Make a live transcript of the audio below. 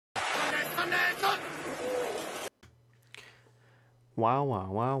Wow, wow,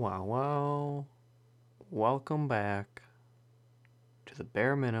 wow, wow, wow. Welcome back to the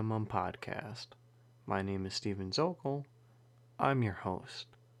Bare Minimum Podcast. My name is Steven Zokel. I'm your host.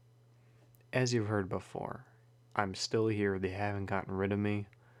 As you've heard before, I'm still here. They haven't gotten rid of me.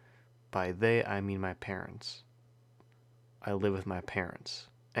 By they, I mean my parents. I live with my parents.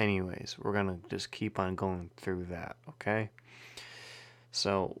 Anyways, we're gonna just keep on going through that, okay?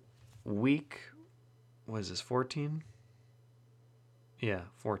 So, was this 14? Yeah,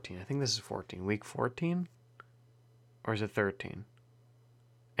 14. I think this is 14. Week 14? Or is it 13?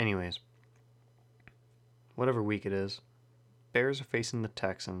 Anyways, whatever week it is, Bears are facing the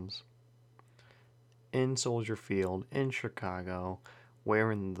Texans in Soldier Field in Chicago,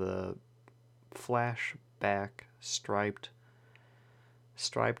 wearing the flashback striped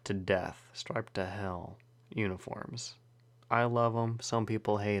to death, striped to hell uniforms. I love them. Some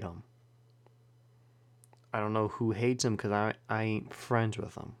people hate them. I don't know who hates them because I ain't friends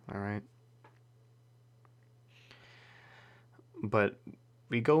with them, alright? But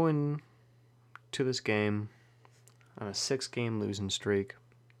we go in to this game on a 6-game losing streak,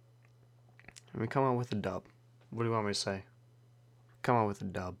 and we come out with a dub. What do you want me to say? Come out with a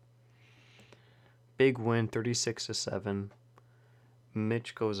dub. Big win, 36-7.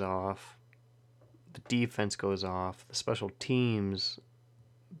 Mitch goes off. The defense goes off. The special teams,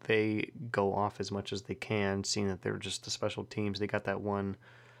 they go off as much as they can, seeing that they're just the special teams. They got that one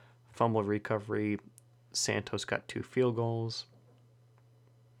fumble recovery. Santos got 2 field goals.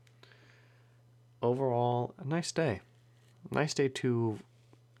 Overall, a nice day. Nice day to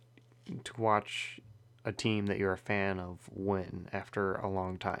watch a team that you're a fan of win after a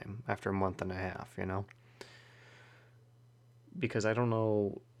long time, after a month and a half, you know? Because I don't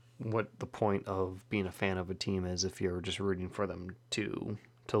know what the point of being a fan of a team is if you're just rooting for them to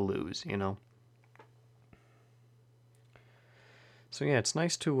lose, you know? So yeah, it's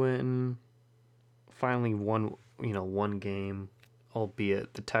nice to win finally one game,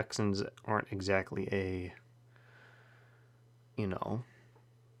 albeit the Texans aren't exactly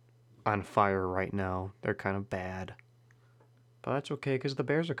on fire right now. They're kind of bad. But that's okay because the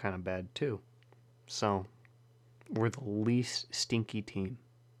Bears are kind of bad too. So, we're the least stinky team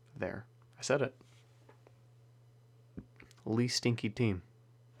there. I said it. Least stinky team.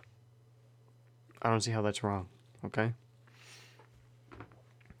 I don't see how that's wrong, okay?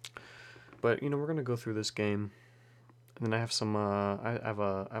 But, we're going to go through this game. And then I have some, I have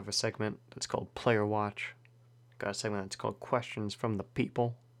a segment that's called Player Watch. Got a segment that's called Questions from the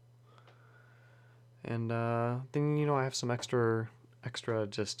People. And then, I have some extra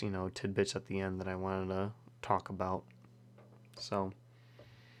just, tidbits at the end that I wanted to talk about. So,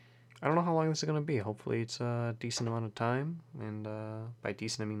 I don't know how long this is going to be. Hopefully it's a decent amount of time. And by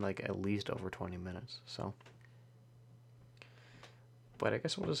decent, I mean like at least over 20 minutes. So, but I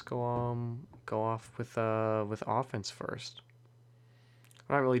guess we'll just go off with offense first.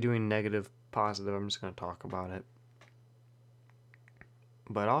 I'm not really doing negative, positive. I'm just going to talk about it.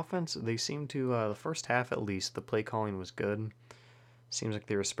 But offense, they seem to, the first half at least, the play calling was good. Seems like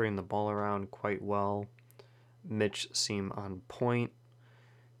they were spreading the ball around quite well. Mitch seemed on point.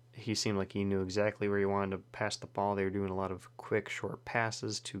 He seemed like he knew exactly where he wanted to pass the ball. They were doing a lot of quick, short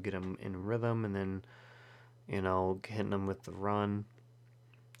passes to get him in rhythm and then, hitting him with the run.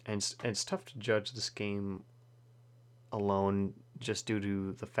 And it's tough to judge this game alone just due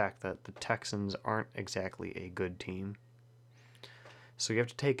to the fact that the Texans aren't exactly a good team. So you have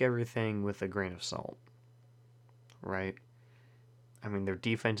to take everything with a grain of salt, right? I mean, their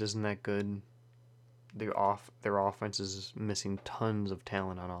defense isn't that good. Their offense is missing tons of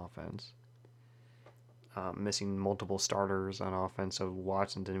talent on offense. Missing multiple starters on offense, so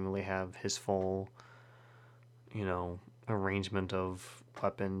Watson didn't really have his full, arrangement of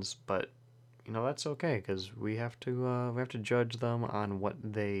weapons. But that's okay because we have to judge them on what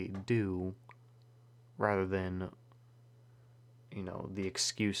they do, rather than the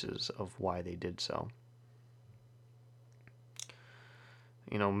excuses of why they did so.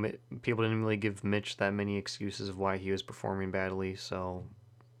 People didn't really give Mitch that many excuses of why he was performing badly, so,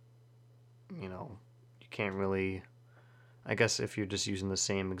 you can't really, I guess if you're just using the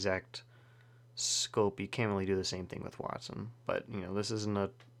same exact scope, you can't really do the same thing with Watson. But, this isn't a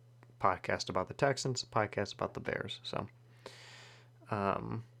podcast about the Texans, a podcast about the Bears, so.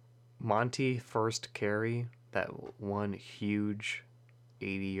 Monty, first carry, that one huge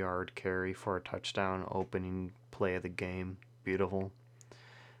 80-yard carry for a touchdown, opening play of the game, beautiful.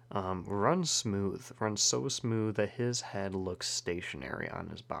 Runs so smooth that his head looks stationary on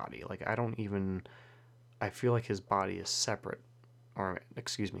his body. Like, I feel like his body is separate or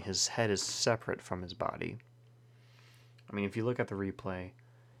excuse me, his head is separate from his body. I mean, if you look at the replay,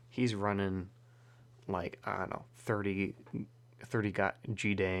 he's running like, I don't know, 30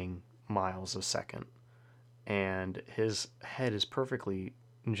 G-dang miles a second. And his head is perfectly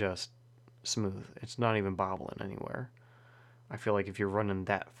just smooth. It's not even bobbling anywhere. I feel like if you're running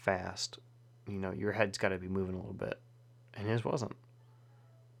that fast, your head's got to be moving a little bit. And his wasn't.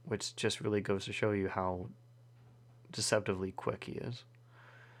 Which just really goes to show you how deceptively quick he is.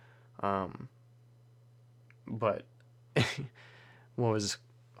 But what was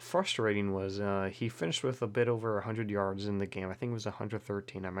frustrating was he finished with a bit over 100 yards in the game. I think it was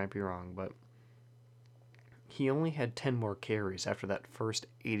 113. I might be wrong, but he only had 10 more carries after that first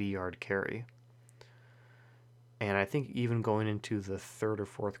 80-yard carry. And I think even going into the third or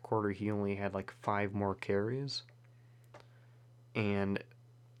fourth quarter, he only had like 5 more carries. And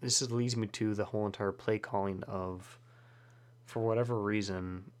this leads me to the whole entire play calling of, for whatever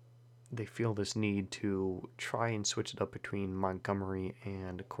reason, they feel this need to try and switch it up between Montgomery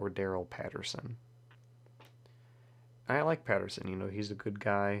and Cordero Patterson. I like Patterson, he's a good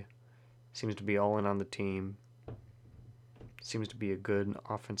guy. Seems to be all in on the team. Seems to be a good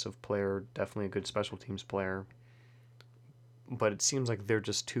offensive player, definitely a good special teams player. But it seems like they're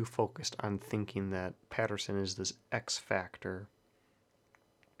just too focused on thinking that Patterson is this X factor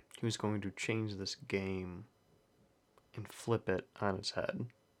who's going to change this game and flip it on its head.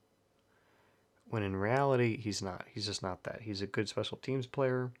 When in reality, he's not. He's just not that. He's a good special teams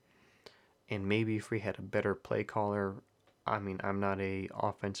player, and maybe if we had a better play caller, I mean, I'm not a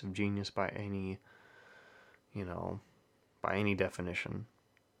offensive genius by any definition,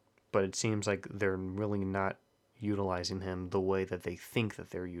 but it seems like they're really not utilizing him the way that they think that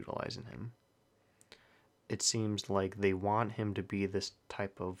they're utilizing him. It seems like they want him to be this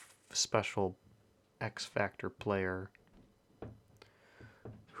type of special X factor player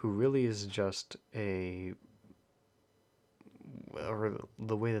who really is just or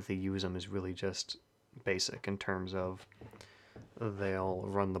the way that they use him is really just basic in terms of they'll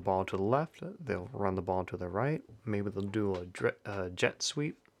run the ball to the left, they'll run the ball to the right, maybe they'll do a jet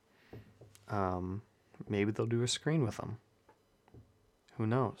sweep, maybe they'll do a screen with them. Who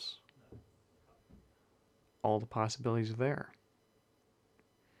knows? All the possibilities are there.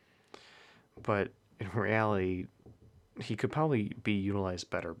 But in reality, he could probably be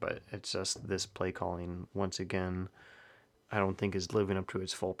utilized better, but it's just this play calling, once again, I don't think is living up to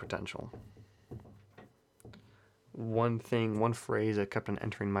its full potential. One phrase that kept on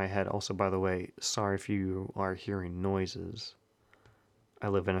entering my head, also, by the way, sorry if you are hearing noises. I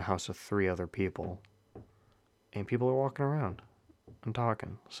live in a house with 3 other people, and people are walking around and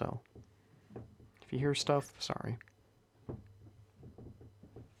talking, so if you hear stuff, sorry.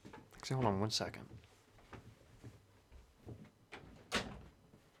 Actually, hold on 1 second.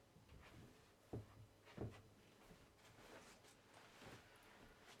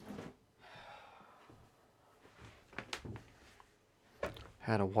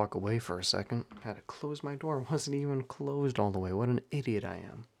 Had to walk away for a second. Had to close my door. It wasn't even closed all the way. What an idiot I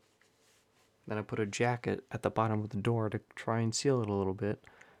am. Then I put a jacket at the bottom of the door to try and seal it a little bit,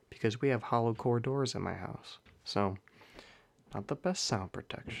 because we have hollow core doors in my house. So, not the best sound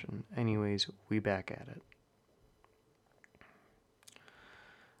protection. Anyways, we back at it.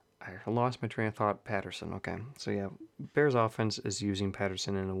 I lost my train of thought. Patterson. Okay, so yeah, Bears offense is using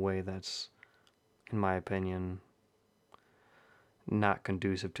Patterson in a way that's, in my opinion, not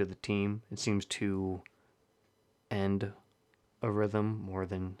conducive to the team. It seems to end a rhythm more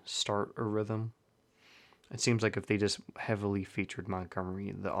than start a rhythm. It seems like if they just heavily featured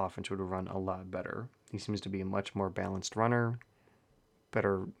Montgomery, the offense would run a lot better. He seems to be a much more balanced runner,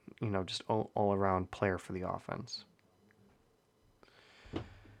 better, just all around player for the offense.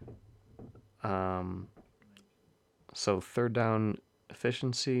 So third down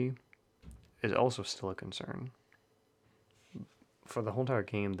efficiency is also still a concern. For the whole entire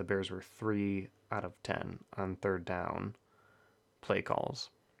game, the Bears were 3 out of 10 on third down play calls,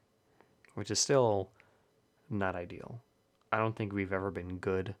 which is still not ideal. I don't think we've ever been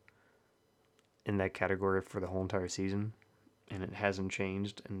good in that category for the whole entire season, and it hasn't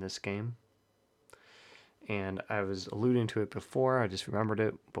changed in this game. And I was alluding to it before, I just remembered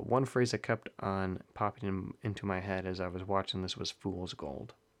it, but one phrase that kept on popping into my head as I was watching this was fool's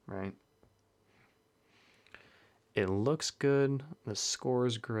gold, right? It looks good, the score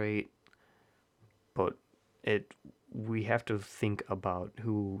is great, but we have to think about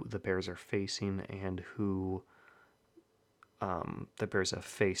who the Bears are facing and who the Bears have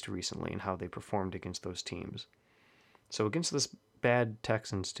faced recently and how they performed against those teams. So against this bad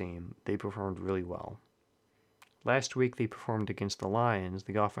Texans team, they performed really well. Last week they performed against the Lions.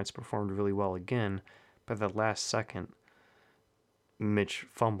 The offense performed really well again, but at the last second, Mitch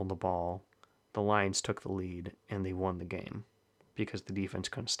fumbled the ball. The Lions took the lead, and they won the game because the defense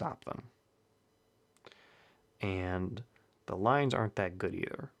couldn't stop them. And the Lions aren't that good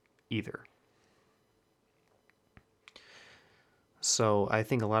either. So I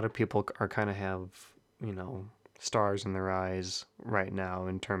think a lot of people are kind of have, stars in their eyes right now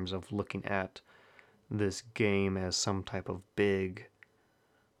in terms of looking at this game as some type of big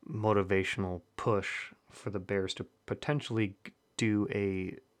motivational push for the Bears to potentially do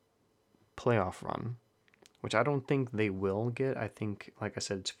a playoff run, which I don't think they will get. I think, like I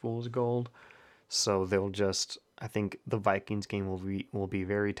said, it's fool's gold. So I think the Vikings game will be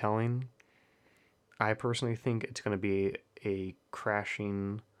very telling. I personally think it's going to be a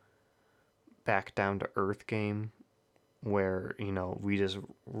crashing back down to earth game where, we just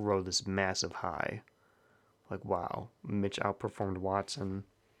rode this massive high. Like, wow, Mitch outperformed Watson,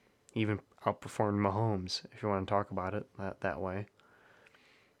 even outperformed Mahomes, if you want to talk about it that way.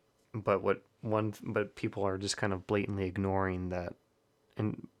 But people are just kind of blatantly ignoring that,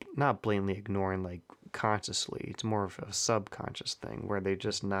 and not blatantly ignoring like consciously. It's more of a subconscious thing where they're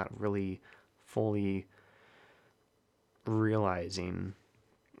just not really fully realizing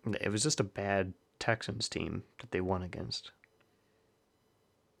it was just a bad Texans team that they won against.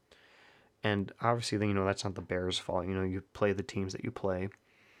 And obviously, that's not the Bears' fault. You play the teams that you play,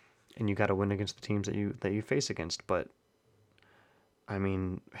 and you got to win against the teams that you face against. But I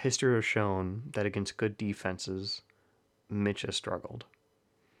mean, history has shown that against good defenses, Mitch has struggled.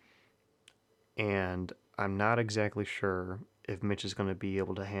 And I'm not exactly sure if Mitch is going to be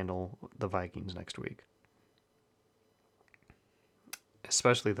able to handle the Vikings next week,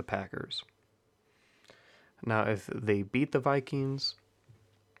 especially the Packers. Now, if they beat the Vikings,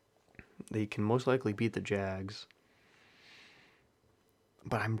 they can most likely beat the Jags.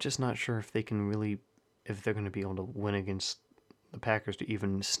 But I'm just not sure if they're going to be able to win against the Packers to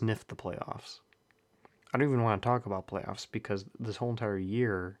even sniff the playoffs. I don't even want to talk about playoffs because this whole entire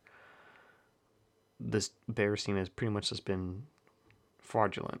year, this Bears team has pretty much just been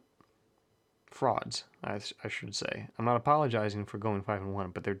fraudulent. Frauds, I should say. I'm not apologizing for going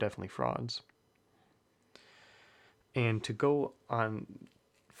 5-1, but they're definitely frauds. And to go on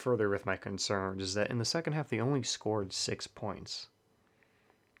further with my concerns is that in the second half, they only scored 6 points.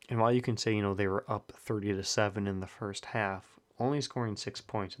 And while you can say, they were up 30-7 in the first half, only scoring 6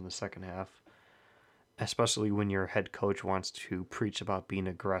 points in the second half, especially when your head coach wants to preach about being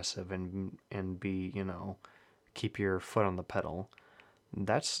aggressive and be, keep your foot on the pedal,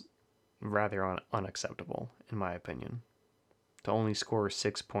 that's rather unacceptable, in my opinion. To only score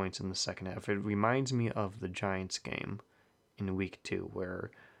 6 points in the second half. It reminds me of the Giants game in week 2,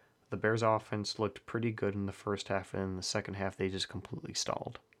 where the Bears offense looked pretty good in the first half, and in the second half they just completely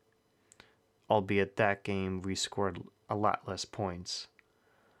stalled. Albeit that game we scored a lot less points,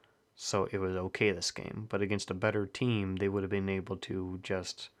 so it was okay this game. But against a better team, they would have been able to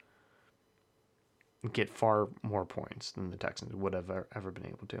just get far more points than the Texans would have ever been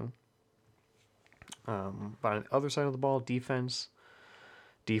able to. But on the other side of the ball, defense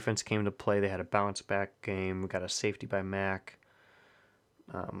came to play. They had a bounce back game. We got a safety by Mack.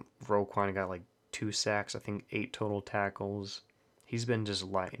 Roquan got like 2 sacks, I think 8 total tackles. He's been just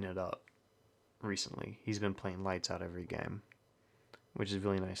lighting it up recently. He's been playing lights out every game, which is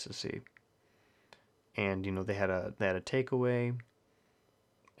really nice to see. And they had a takeaway,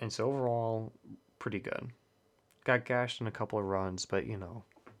 and so overall, pretty good. Got gashed in a couple of runs, but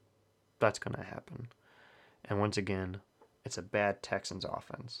that's gonna happen. And once again, it's a bad Texans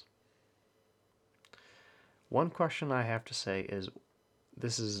offense. One question I have to say is,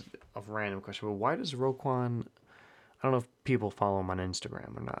 this is a random question, but why does Roquan, I don't know if people follow him on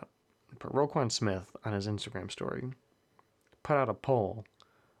Instagram or not, but Roquan Smith on his Instagram story put out a poll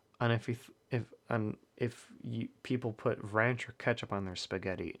on if people put ranch or ketchup on their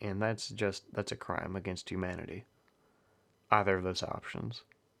spaghetti, and that's a crime against humanity. Either of those options.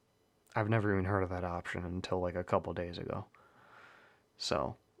 I've never even heard of that option until like a couple days ago.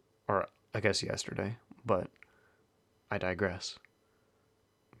 So, or I guess yesterday, but I digress.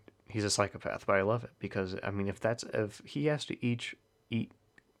 He's a psychopath, but I love it because if he has to eat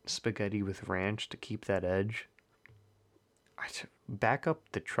spaghetti with ranch to keep that edge, back up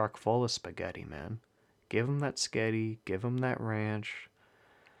the truck full of spaghetti, man. Give him that spaghetti, give him that ranch.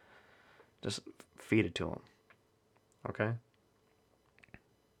 Just feed it to him. Okay?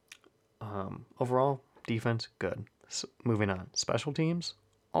 Overall, defense, good. Moving on. Special teams,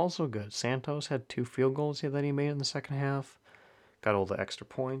 also good. Santos had 2 field goals that he made in the second half. Got all the extra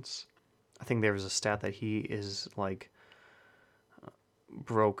points. I think there was a stat that he is like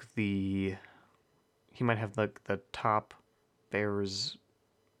broke the. He might have like the top Bears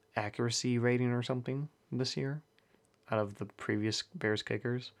accuracy rating or something this year out of the previous Bears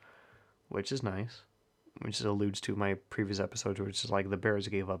kickers, which is nice. Which alludes to my previous episodes, which is like the Bears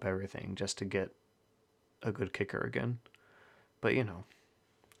gave up everything just to get a good kicker again. But what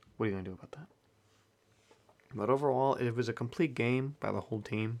are you going to do about that? But overall, it was a complete game by the whole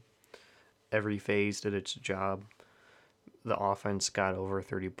team. Every phase did its job. The offense got over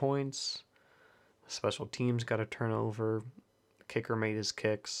 30 points. Special teams got a turnover. The kicker made his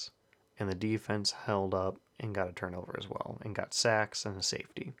kicks. And the defense held up and got a turnover as well. And got sacks and a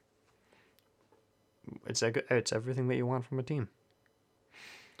safety. It's everything that you want from a team.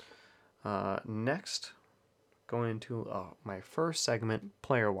 Next, going into my first segment,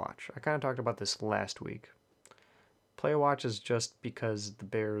 Player Watch. I kind of talked about this last week. Player Watch is just because the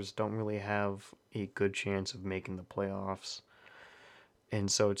Bears don't really have a good chance of making the playoffs. And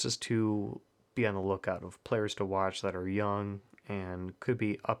so it's just to be on the lookout of players to watch that are young and could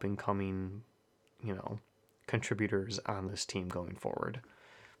be up and coming, contributors on this team going forward.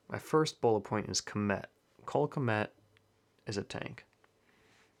 My first bullet point is Kmet. Cole Kmet is a tank.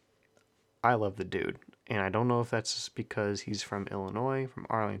 I love the dude. And I don't know if that's just because he's from Illinois, from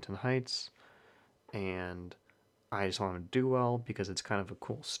Arlington Heights, and I just want him to do well because it's kind of a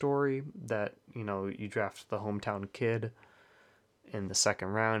cool story that, you draft the hometown kid in the second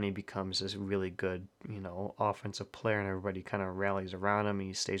round. He becomes this really good, offensive player, and everybody kind of rallies around him.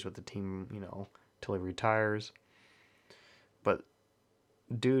 He stays with the team, till he retires. But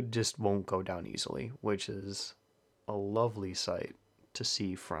dude just won't go down easily, which is a lovely sight to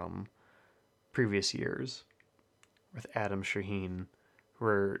see from previous years with Adam Shaheen,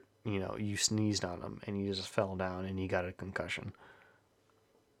 where you sneezed on him and he just fell down and he got a concussion.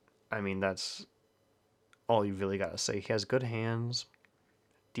 I mean, that's all you really got to say. He has good hands,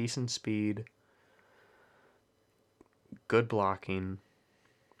 decent speed, good blocking.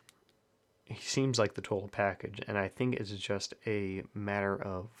 He seems like the total package, and I think it's just a matter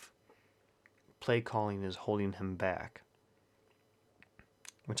of play calling is holding him back,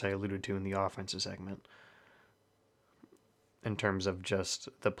 which I alluded to in the offensive segment. In terms of just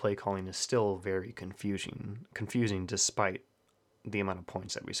the play calling is still very confusing despite the amount of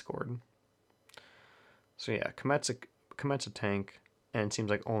points that we scored. So yeah, Kmet's a tank, and it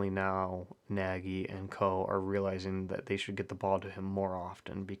seems like only now Nagy and co are realizing that they should get the ball to him more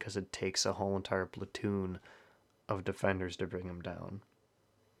often because it takes a whole entire platoon of defenders to bring him down.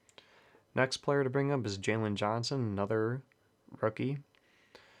 Next player to bring up is Jalen Johnson, another rookie.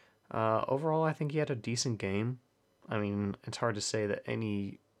 Overall, I think he had a decent game. I mean, it's hard to say that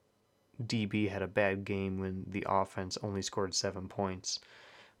any DB had a bad game when the offense only scored 7 points.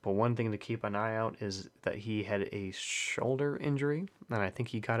 But one thing to keep an eye out is that he had a shoulder injury, and I think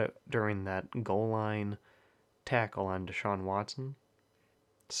he got it during that goal line tackle on Deshaun Watson.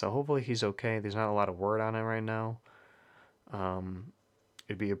 So hopefully he's okay. There's not a lot of word on it right now.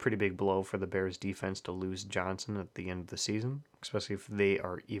 It'd be a pretty big blow for the Bears defense to lose Johnson at the end of the season, especially if they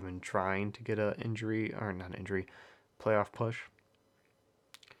are even trying to get a playoff push.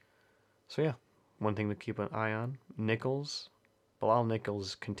 So yeah, one thing to keep an eye on. Bilal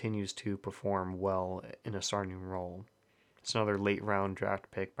Nichols continues to perform well in a starting role. It's another late round draft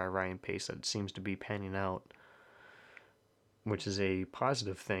pick by Ryan Pace that seems to be panning out, which is a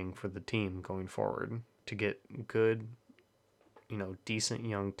positive thing for the team going forward. To get good, decent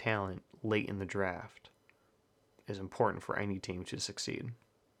young talent late in the draft is important for any team to succeed.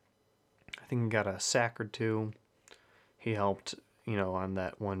 I think he got a sack or two. He helped, on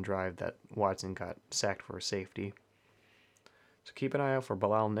that one drive that Watson got sacked for a safety. So keep an eye out for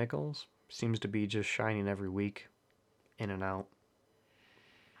Bilal Nichols. Seems to be just shining every week, in and out.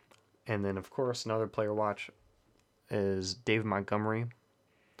 And then, of course, another player watch is David Montgomery.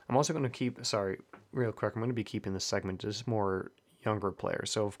 I'm also going to real quick, I'm going to be keeping this segment just more younger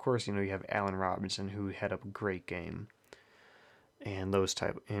players. So, of course, you have Allen Robinson, who had a great game. And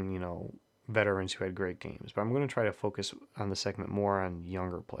veterans who had great games. But I'm going to try to focus on the segment more on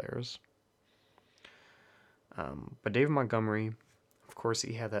younger players. But David Montgomery, of course,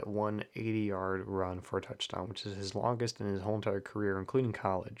 he had that 180-yard run for a touchdown, which is his longest in his whole entire career, including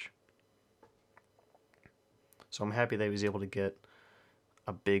college. So I'm happy that he was able to get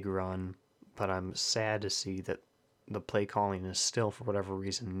a big run, but I'm sad to see that the play calling is still, for whatever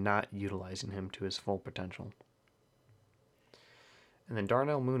reason, not utilizing him to his full potential. And then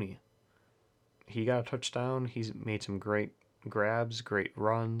Darnell Mooney, he got a touchdown. He's made some great grabs, great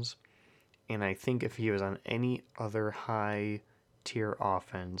runs. And I think if he was on any other high tier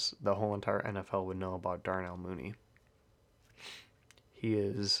offense the whole entire NFL would know about Darnell Mooney. He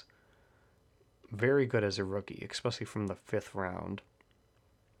is very good as a rookie, especially from the 5th round.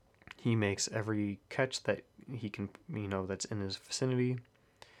 He makes every catch that he can, that's in his vicinity.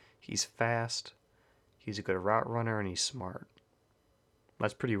 He's fast, he's a good route runner, and he's smart.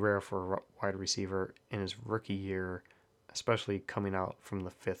 That's pretty rare for a wide receiver in his rookie year, especially coming out from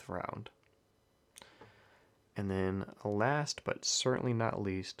the 5th round. And then last but certainly not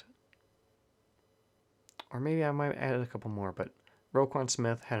least, or maybe I might add a couple more, but Roquan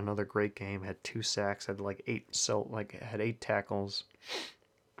Smith had another great game, had 2 sacks, had had 8 tackles,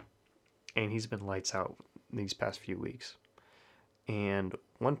 and he's been lights out these past few weeks. And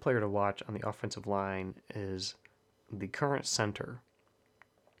one player to watch on the offensive line is the current center,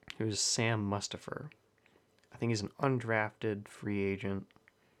 who's Sam Mustipher. I think he's an undrafted free agent,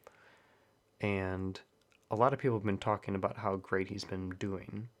 and a lot of people have been talking about how great he's been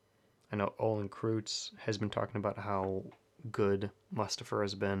doing. I know Olin Kreutz has been talking about how good Mustipher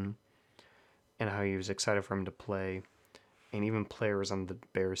has been and how he was excited for him to play. And even players on the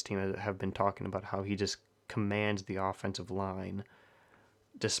Bears team have been talking about how he just commands the offensive line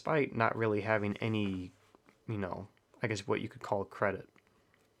despite not really having any, I guess what you could call credit.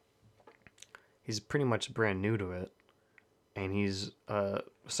 He's pretty much brand new to it, and he's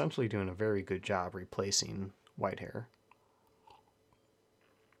essentially doing a very good job replacing Whitehair.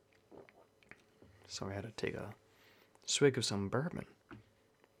 So I had to take a swig of some bourbon.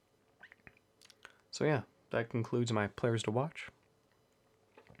 So yeah, that concludes my players to watch.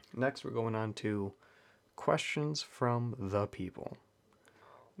 Next, we're going on to questions from the people.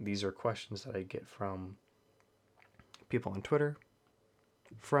 These are questions that I get from people on Twitter,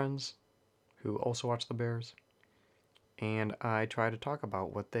 friends who also watch the Bears, and I try to talk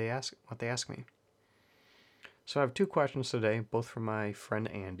about what they ask me. So I have 2 questions today, both from my friend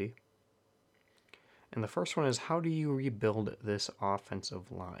Andy. And the first one is, how do you rebuild this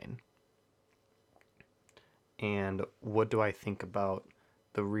offensive line? And what do I think about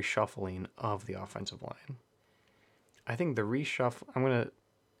the reshuffling of the offensive line? I think I'm going to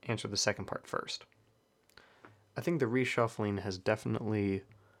answer the second part first. I think the reshuffling has definitely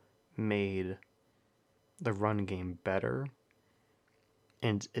made the run game better,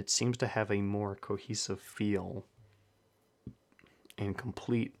 and it seems to have a more cohesive feel and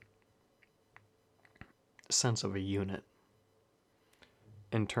complete sense of a unit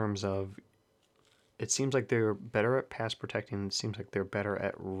in terms of, it seems like they're better at pass protecting, it seems like they're better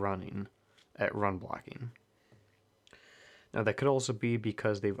at run blocking. Now that could also be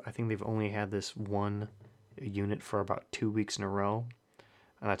because I think they've only had this one unit for about 2 weeks in a row,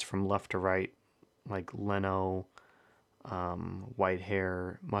 and that's from left to right, like Leno,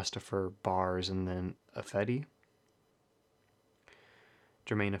 Whitehair, Mustipher, Bars, and then Ifedi.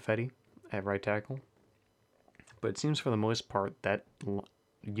 Jermaine Ifedi at right tackle. But it seems for the most part that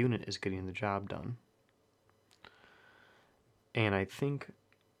unit is getting the job done. And I think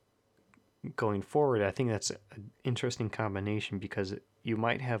going forward, I think that's an interesting combination because you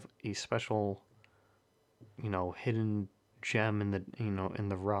might have a special, hidden gem in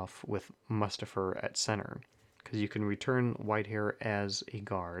the rough with Mustipher at center, because you can return Whitehair as a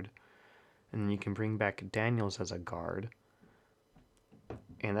guard, and then you can bring back Daniels as a guard,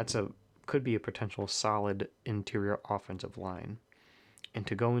 and could be a potential solid interior offensive line. And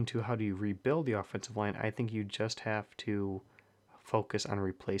to go into how do you rebuild the offensive line, I think you just have to focus on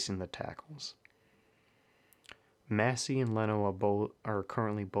replacing the tackles. Massey and Leno are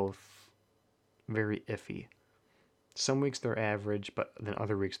currently both very iffy. Some weeks they're average, but then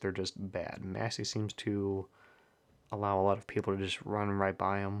other weeks they're just bad. Massey seems to allow a lot of people to just run right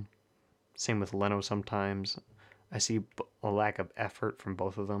by him. Same with Leno sometimes. I see a lack of effort from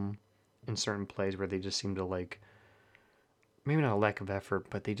both of them in certain plays where they just seem to maybe not a lack of effort,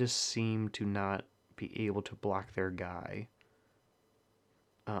 but they just seem to not be able to block their guy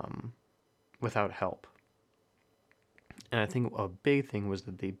without help. And I think a big thing was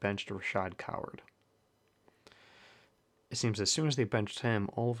that they benched Rashad Coward. It seems as soon as they benched him,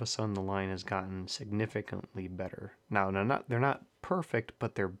 all of a sudden the line has gotten significantly better. Now they're not perfect,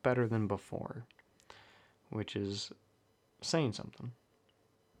 but they're better than before, which is saying something.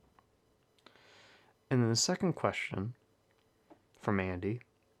 And then the second question from Andy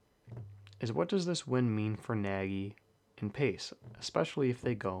is, what does this win mean for Nagy and Pace, especially if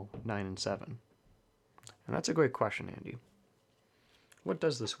they go 9-7? And that's a great question, Andy. What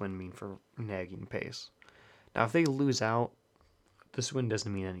does this win mean for Nagy and Pace? Now, if they lose out, this win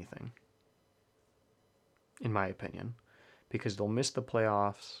doesn't mean anything, in my opinion, because they'll miss the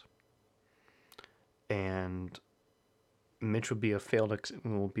playoffs, and Mitch will be a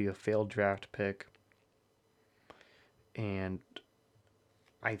failed draft pick, and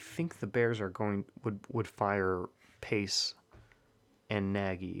I think the Bears are would fire Pace and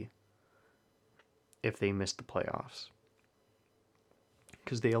Nagy if they missed the playoffs,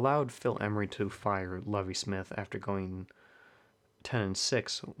 because they allowed Phil Emery to fire Lovie Smith after going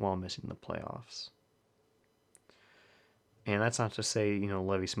 10-6 while missing the playoffs. And that's not to say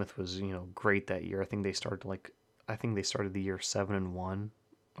Lovie Smith was great that year. I think they started the year 7-1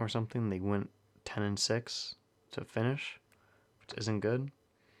 or something. They went 10-6 to finish, which isn't good.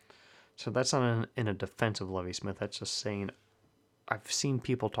 So that's not in a defense of Lovie Smith. That's just saying, I've seen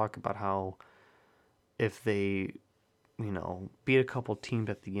people talk about how if they, beat a couple teams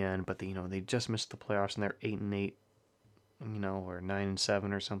at the end, but they just missed the playoffs and they're 8-8, or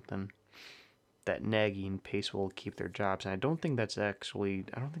 9-7 or something, that Nagy and Pace will keep their jobs. And I don't think that's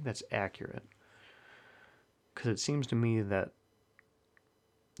accurate. Because it seems to me that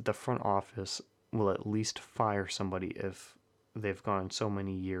the front office will at least fire somebody if they've gone so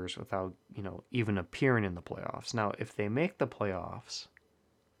many years without, even appearing in the playoffs. Now, if they make the playoffs,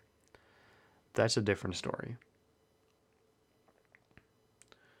 that's a different story.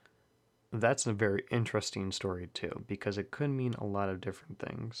 That's a very interesting story too, because it could mean a lot of different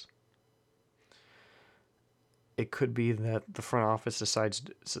things. It could be that the front office decide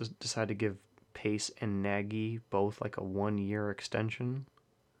to give Pace and Nagy both like a 1-year extension,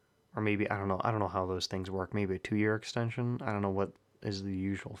 or maybe I don't know how those things work. Maybe a 2-year extension. I don't know what is the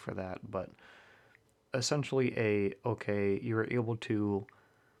usual for that, but essentially you were able to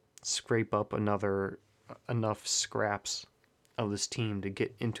scrape up enough scraps of this team to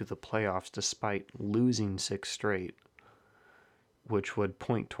get into the playoffs despite losing 6 straight, which would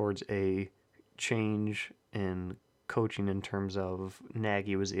point towards a change in coaching in terms of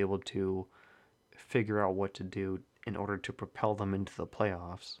Nagy was able to figure out what to do in order to propel them into the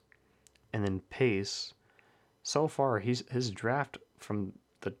playoffs. And then Pace, so far his draft from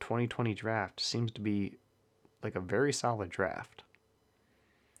the 2020 draft seems to be like a very solid draft.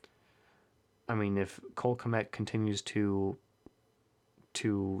 I mean, if Cole Kmet continues to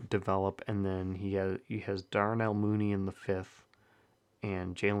develop, and then he has Darnell Mooney in the 5th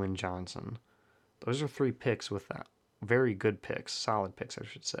and Jalen Johnson. Those are 3 picks with that. Very good picks, solid picks, I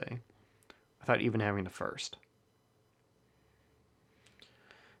should say, without even having the first.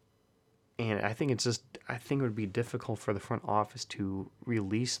 And I think it would be difficult for the front office to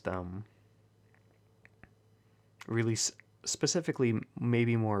release specifically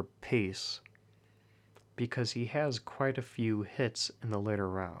maybe more Pace, because he has quite a few hits in the later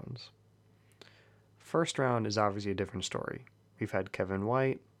rounds. First round is obviously a different story. We've had Kevin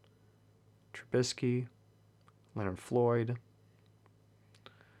White, Trubisky, Leonard Floyd,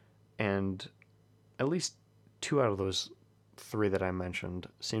 and at least 2 out of those 3 that I mentioned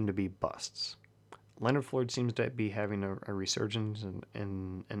seem to be busts. Leonard Floyd seems to be having a resurgence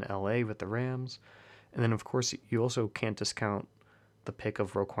in LA with the Rams. And then, of course, you also can't discount the pick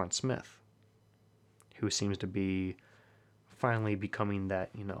of Roquan Smith, who seems to be finally becoming that,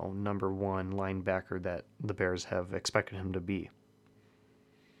 number 1 linebacker that the Bears have expected him to be.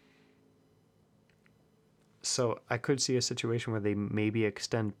 So I could see a situation where they maybe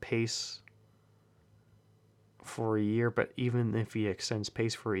extend Pace for a year, but even if he extends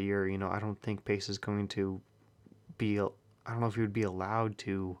Pace for a year, I don't think Pace is going to be, I don't know if he would be allowed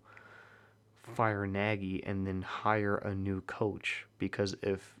to fire Nagy and then hire a new coach, because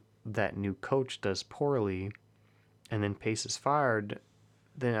if that new coach does poorly and then Pace is fired,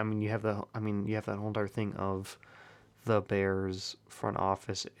 then you have that whole entire thing of the Bears front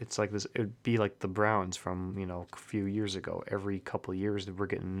office. It's like this. It'd be like the Browns from a few years ago. Every couple of years, we're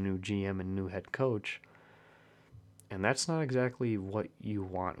getting a new GM and new head coach, and that's not exactly what you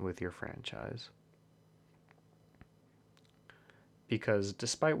want with your franchise. Because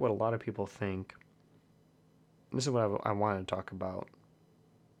despite what a lot of people think, this is what I wanted to talk about.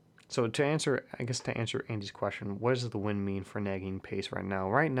 So to answer Andy's question, what does the win mean for Nagy and Pace right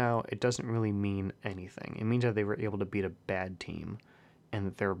now? Right now, it doesn't really mean anything. It means that they were able to beat a bad team, and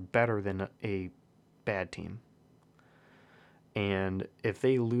that they're better than a bad team. And if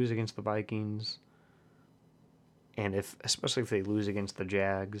they lose against the Vikings, and especially if they lose against the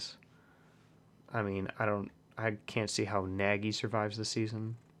Jags, I can't see how Nagy survives the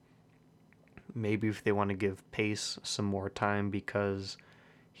season. Maybe if they want to give Pace some more time because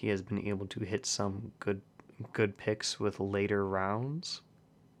he has been able to hit some good picks with later rounds,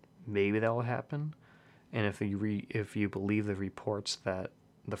 maybe that will happen. And if you believe the reports that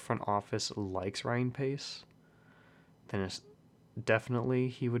the front office likes Ryan Pace, then it's definitely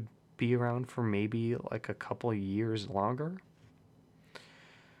he would be around for maybe like a couple years longer.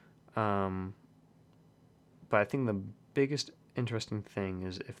 But I think the biggest interesting thing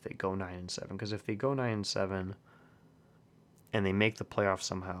is if they go 9-7, because if they go 9-7 and they make the playoffs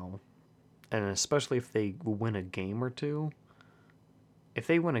somehow, and especially if they win a game or two, if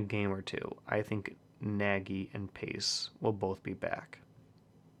they win a game or two, I think Nagy and Pace will both be back.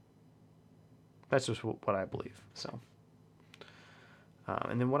 That's just what I believe. So,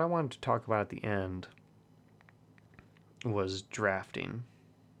 and then what I wanted to talk about at the end was drafting.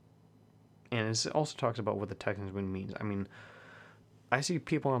 And it also talks about what the Texans win means. I mean, I see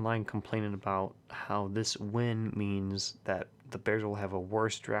people online complaining about how this win means that the Bears will have a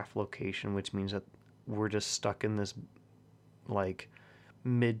worse draft location, which means that we're just stuck in this, like,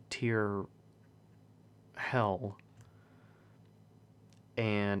 mid-tier hell.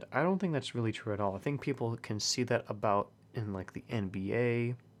 And I don't think that's really true at all. I think people can see that about in, like, the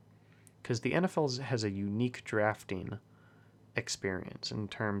NBA, because the NFL has a unique drafting experience in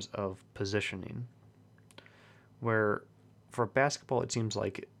terms of positioning, where for basketball it seems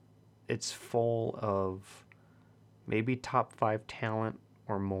like it's full of maybe top 5 talent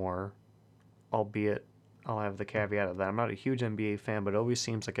or more, albeit I'll have the caveat of that I'm not a huge NBA fan, but it always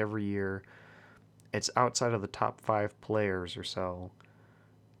seems like every year it's outside of the top 5 players or so,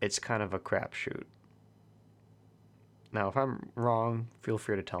 it's kind of a crapshoot. Now if I'm wrong, feel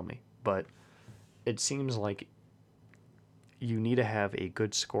free to tell me, but it seems like you need to have a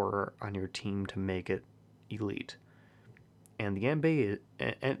good scorer on your team to make it elite. And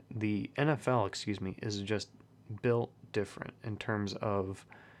the NFL, is just built different in terms of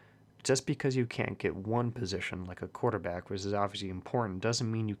just because you can't get one position like a quarterback, which is obviously important,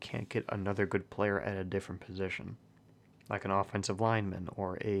 doesn't mean you can't get another good player at a different position, like an offensive lineman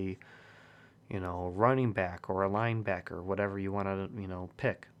or a running back or a linebacker, whatever you want to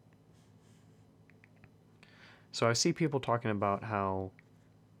pick. So I see people talking about how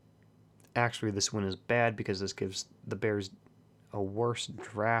actually this win is bad because this gives the Bears a worse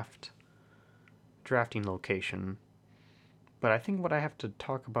drafting location. But I think what I have to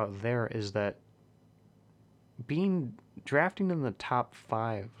talk about there is that drafting in the top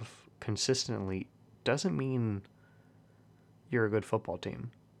 5 consistently doesn't mean you're a good football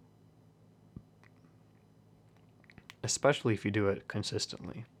team. Especially if you do it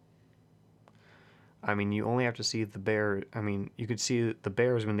consistently. I mean, you only have to see the Bears. I mean, you could see the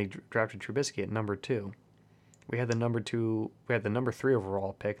Bears when they drafted Trubisky at number 2. We had the number 3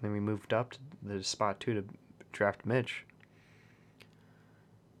 overall pick, and then we moved up to the spot 2 to draft Mitch.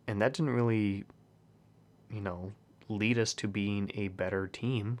 And that didn't really, lead us to being a better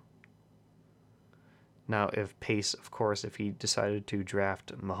team. Now, if Pace, of course, if he decided to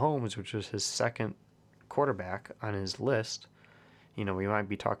draft Mahomes, which was his second quarterback on his list, we might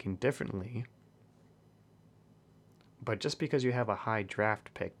be talking differently. But just because you have a high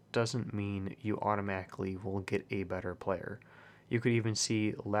draft pick doesn't mean you automatically will get a better player. You could even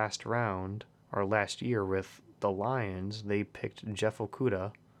see last year with the Lions, they picked Jeff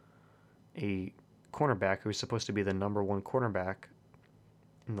Okudah, a cornerback who's supposed to be the number 1 cornerback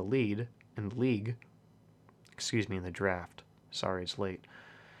in the league. In the draft. Sorry, it's late.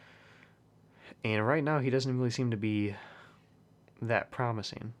 And right now, he doesn't really seem to be that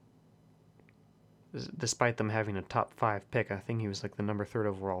promising. Despite them having a top 5 pick, I think he was like the number 3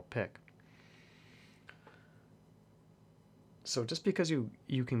 overall pick. So just because you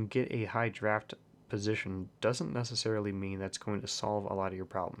can get a high draft position doesn't necessarily mean that's going to solve a lot of your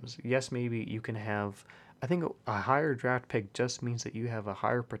problems. Yes, maybe you can have, I think a higher draft pick just means that you have a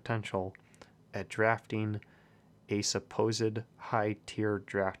higher potential at drafting a supposed high tier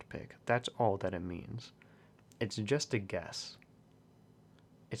draft pick. That's all that it means. It's just a guess.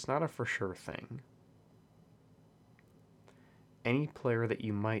 It's not a for sure thing. Any player that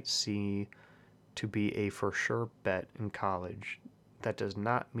you might see to be a for sure bet in college, that does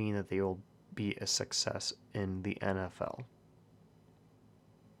not mean that they will be a success in the NFL. And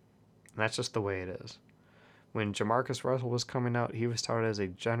that's just the way it is. When Jamarcus Russell was coming out, he was touted as a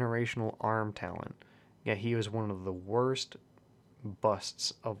generational arm talent, yet he was one of the worst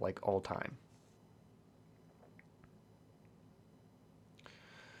busts of all time.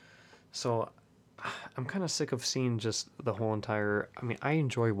 So I'm kind of sick of seeing just the whole entire... I mean, I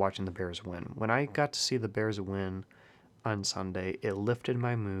enjoy watching the Bears win. When I got to see the Bears win on Sunday, it lifted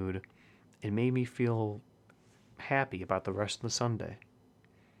my mood. It made me feel happy about the rest of the Sunday.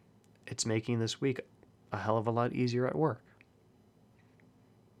 It's making this week a hell of a lot easier at work.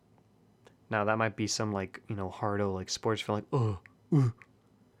 Now, that might be some, hardo, sports fan, I'm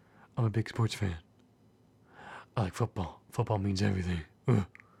a big sports fan. I like football. Football means everything.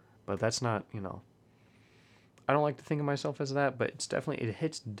 But that's not, I don't like to think of myself as that, but it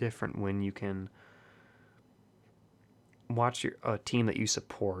hits different when you can watch a team that you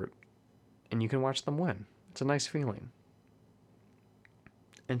support and you can watch them win. It's a nice feeling.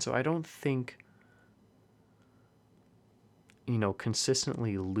 And so I don't think,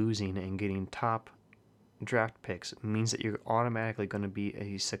 consistently losing and getting top draft picks means that you're automatically going to be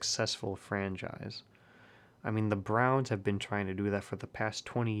a successful franchise. I mean, the Browns have been trying to do that for the past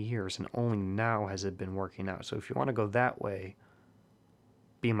 20 years, and only now has it been working out. So if you want to go that way,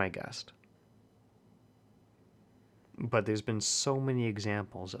 be my guest. But there's been so many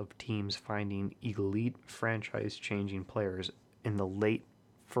examples of teams finding elite franchise-changing players in the late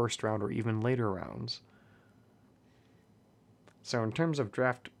first round or even later rounds. So in terms of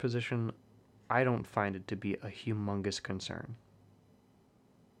draft position, I don't find it to be a humongous concern.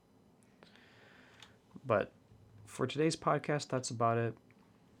 But for today's podcast, that's about it.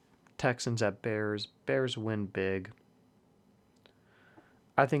 Texans at Bears. Bears win big.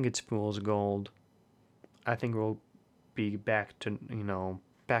 I think it's fool's gold. I think we'll be back to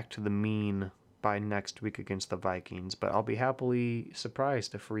the mean by next week against the Vikings. But I'll be happily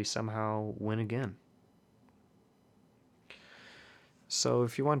surprised if we somehow win again. So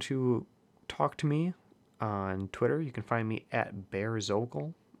if you want to talk to me on Twitter, you can find me at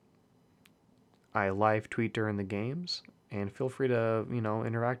BearZokel. I live tweet during the games, and feel free to,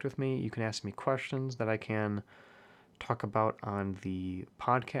 interact with me. You can ask me questions that I can talk about on the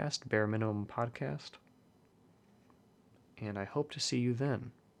podcast, Bare Minimum Podcast. And I hope to see you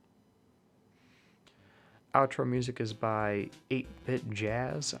then. Outro music is by 8-Bit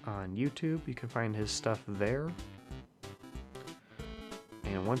Jazz on YouTube. You can find his stuff there.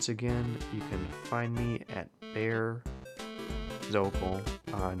 And once again, you can find me at BearZokel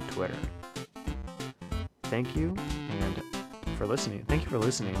on Twitter. Thank you for listening.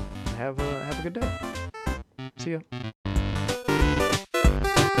 Have a good day. See ya.